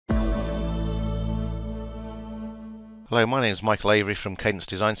Hello, my name is Michael Avery from Cadence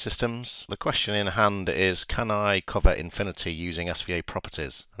Design Systems. The question in hand is, can I cover infinity using SVA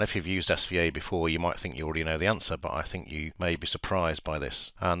properties? And if you've used SVA before, you might think you already know the answer, but I think you may be surprised by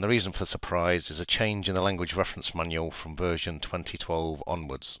this. And the reason for the surprise is a change in the language reference manual from version 2012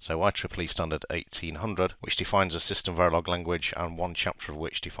 onwards. So IEEE standard 1800, which defines a system Verilog language, and one chapter of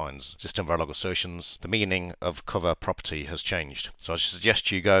which defines system Verilog assertions. The meaning of cover property has changed. So I suggest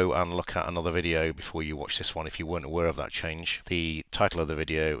you go and look at another video before you watch this one if you weren't aware of that change. The title of the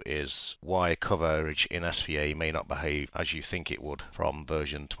video is Why Coverage in SVA May Not Behave as You Think It Would from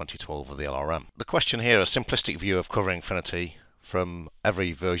version 2012 of the LRM. The question here, a simplistic view of cover infinity from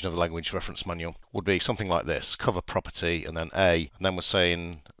every version of the language reference manual, would be something like this: cover property and then A, and then we're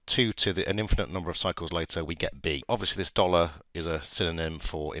saying 2 to an infinite number of cycles later we get B. Obviously this dollar is a synonym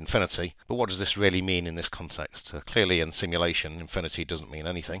for infinity, but what does this really mean in this context? Clearly in simulation infinity doesn't mean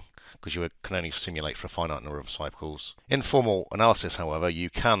anything, because you can only simulate for a finite number of cycles. In formal analysis, however, you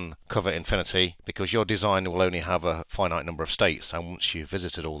can cover infinity because your design will only have a finite number of states, and once you've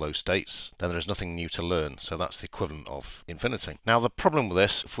visited all those states, then there is nothing new to learn. So that's the equivalent of infinity. Now the problem with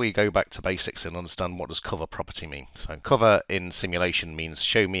this, if we go back to basics and understand what does cover property mean. So cover in simulation means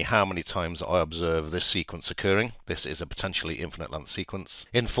show me how many times I observe this sequence occurring. This is a potentially infinite length sequence.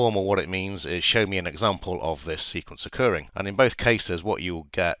 In formal, what it means is show me an example of this sequence occurring. And in both cases what you'll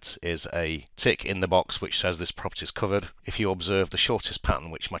get is a tick in the box which says this property is covered if you observe the shortest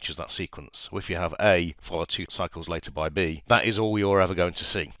pattern which matches that sequence. So if you have A followed 2 cycles later by B, that is all you're ever going to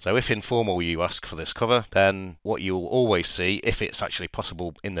see. So if in formal you ask for this cover, then what you'll always see, if it's actually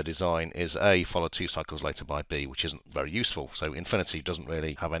possible in the design, is A followed 2 cycles later by B, which isn't very useful. So infinity doesn't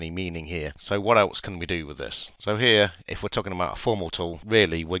really have any meaning here. So what else can we do with this? So here, if we're talking about a formal tool,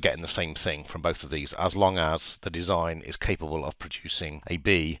 really we're getting the same thing from both of these, as long as the design is capable of producing a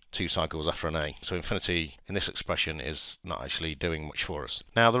B 2 cycles after an A. So infinity in this expression is not actually doing much for us.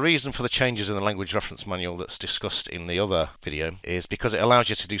 Now the reason for the changes in the language reference manual that's discussed in the other video is because it allows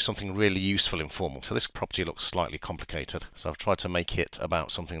you to do something really useful in formal. So this property looks slightly complicated, so I've tried to make it about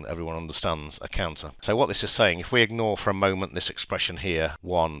something that everyone understands, a counter. So what this is saying, if we ignore for a moment this expression here,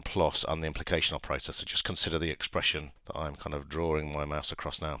 1 plus and the implication operator, so just consider the expression that I'm kind of drawing my mouse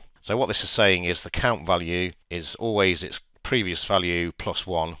across now. So what this is saying is the count value is always its previous value plus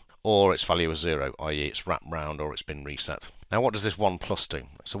 1, or its value is 0, i.e. it's wrapped round or it's been reset. Now what does this 1 plus do?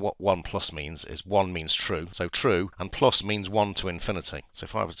 So what 1 plus means is 1 means true, so true, and plus means 1 to infinity. So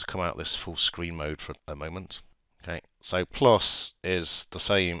if I were to come out this full screen mode for a moment, okay, so plus is the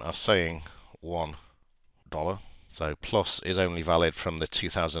same as saying $1. So plus is only valid from the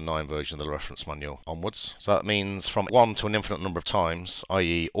 2009 version of the reference manual onwards. So that means from 1 to an infinite number of times,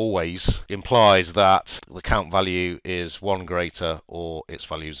 i.e. always, implies that the count value is 1 greater or its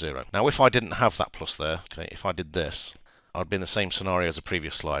value 0. Now if I didn't have that plus there, okay, if I did this, I'd be in the same scenario as the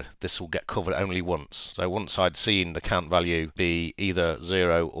previous slide. This will get covered only once. So once I'd seen the count value be either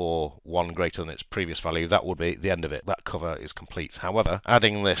 0 or 1 greater than its previous value, that would be the end of it. That cover is complete. However,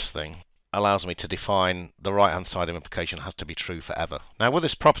 adding this thing allows me to define the right hand side of implication has to be true forever. Now with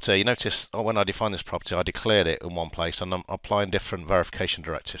this property, you notice when I define this property I declared it in one place and I'm applying different verification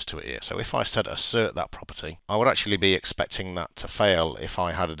directives to it here. So if I said assert that property, I would actually be expecting that to fail if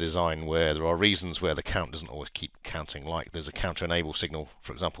I had a design where there are reasons where the count doesn't always keep counting, like there's a counter enable signal,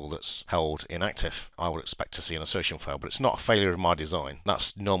 for example, that's held inactive. I would expect to see an assertion fail, but it's not a failure of my design.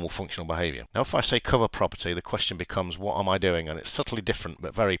 That's normal functional behavior. Now if I say cover property, the question becomes what am I doing? And it's subtly different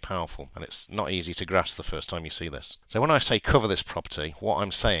but very powerful. And it's not easy to grasp the first time you see this. So when I say cover this property, what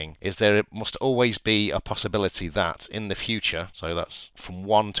I'm saying is there must always be a possibility that in the future, so that's from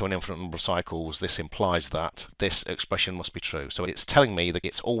 1 to an infinite number of cycles, this implies that this expression must be true. So it's telling me that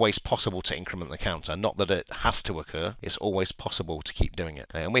it's always possible to increment the counter, not that it has to occur, it's always possible to keep doing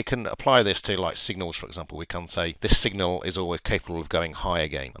it. And we can apply this to like signals, for example. We can say this signal is always capable of going high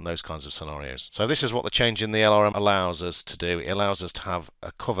again, and those kinds of scenarios. So this is what the change in the LRM allows us to do. It allows us to have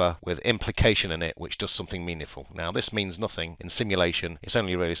a cover with implication in it which does something meaningful. Now this means nothing in simulation, it's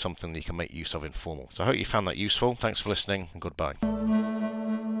only really something that you can make use of in formal. So I hope you found that useful. Thanks for listening and goodbye.